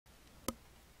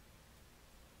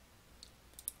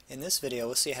In this video,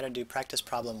 we'll see how to do practice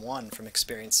problem 1 from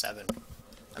experience 7.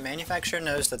 A manufacturer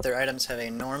knows that their items have a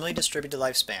normally distributed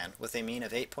lifespan with a mean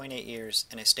of 8.8 years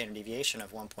and a standard deviation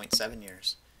of 1.7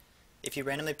 years. If you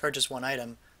randomly purchase one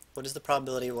item, what is the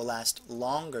probability it will last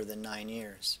longer than 9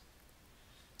 years?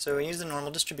 So we use the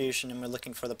normal distribution and we're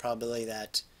looking for the probability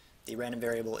that the random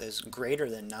variable is greater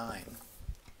than 9.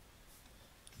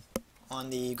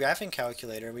 On the graphing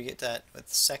calculator, we get that with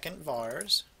second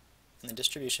vars in the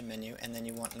distribution menu, and then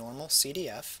you want normal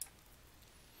CDF,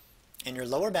 and your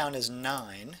lower bound is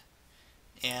 9,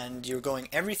 and you're going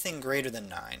everything greater than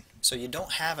 9, so you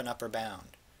don't have an upper bound.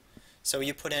 So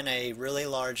you put in a really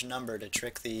large number to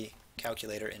trick the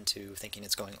calculator into thinking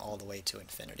it's going all the way to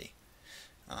infinity.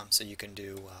 So you can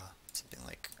do something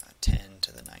like 10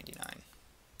 to the 99.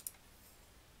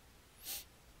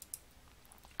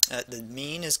 The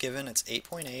mean is given, it's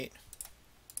 8.8,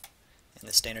 and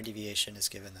the standard deviation is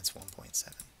given, that's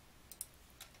 1.7.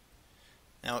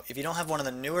 Now, if you don't have one of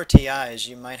the newer TIs,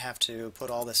 you might have to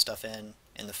put all this stuff in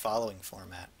the following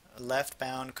format: left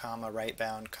bound, comma, right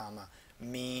bound, comma,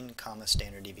 mean, comma,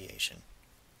 standard deviation.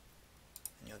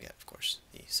 And you'll get, of course,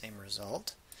 the same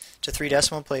result. To 3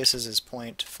 decimal places is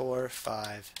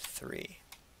 0.453.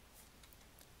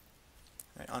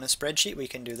 Right, on a spreadsheet, we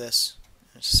can do this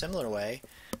in a similar way.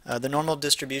 The normal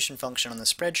distribution function on the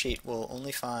spreadsheet will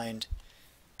only find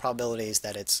probabilities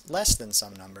that it's less than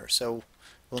some number, so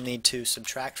we'll need to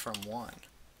subtract from 1.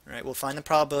 Right? We'll find the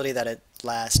probability that it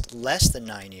lasts less than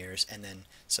 9 years and then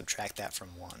subtract that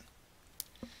from 1.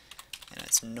 And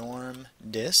it's norm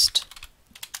dist,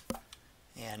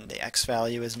 and the x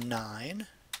value is 9,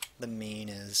 the mean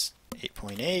is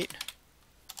 8.8,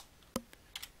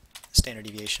 standard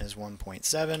deviation is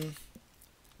 1.7,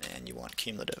 and you want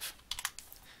cumulative.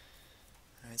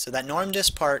 Alright, so that norm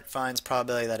dist part finds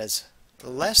probability that is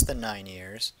less than 9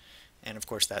 years, and of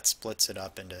course that splits it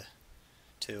up into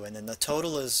 2, and then the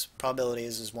total is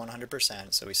probabilities is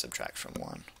 100%, so we subtract from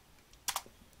 1.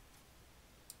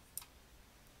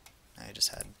 I just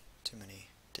had too many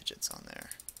digits on there.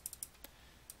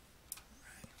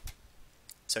 Right.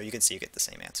 So you can see you get the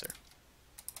same answer.